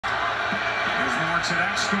parts of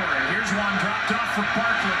that story. Here's one dropped off for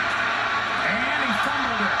Barkley. And he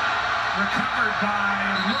fumbled it. Recovered by,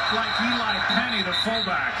 looked like Eli Penny, the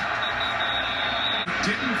fullback.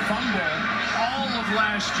 Didn't fumble all of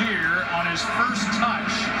last year on his first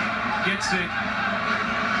touch. Gets it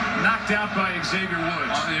knocked out by Xavier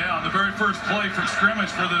Woods. Yeah, on the very first play from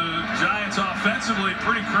scrimmage for the Giants offensively.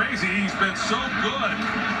 Pretty crazy. He's been so good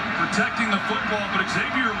protecting the football, but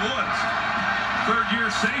Xavier Woods,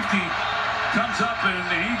 third-year safety, comes up and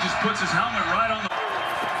he just puts his helmet right on the...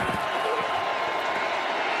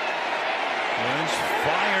 Woods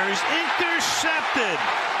fires, intercepted.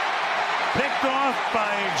 Picked off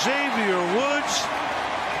by Xavier Woods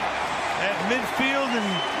at midfield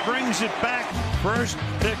and brings it back. First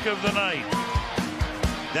pick of the night.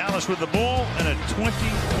 Dallas with the ball and a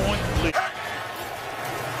 20-point lead.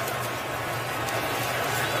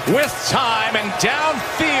 With time and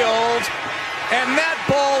downfield, and that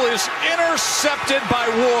ball is intercepted by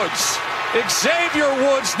Woods. Xavier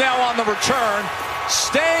Woods now on the return,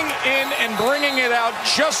 staying in and bringing it out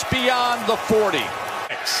just beyond the 40.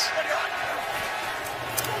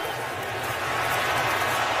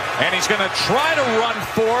 And he's going to try to run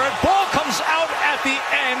for it. Ball comes out at the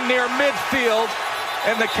end near midfield,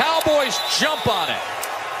 and the Cowboys jump on it.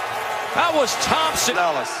 That was Thompson.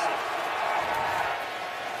 Dallas.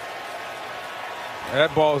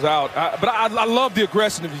 That ball's out. But I love the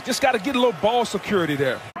aggressiveness. You just got to get a little ball security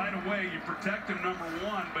there. Right away, you protect him, number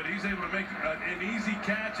one, but he's able to make an easy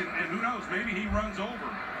catch, and who knows, maybe he runs over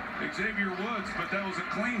Xavier Woods, but that was a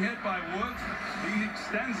clean hit by Woods. He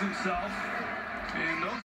extends himself, and those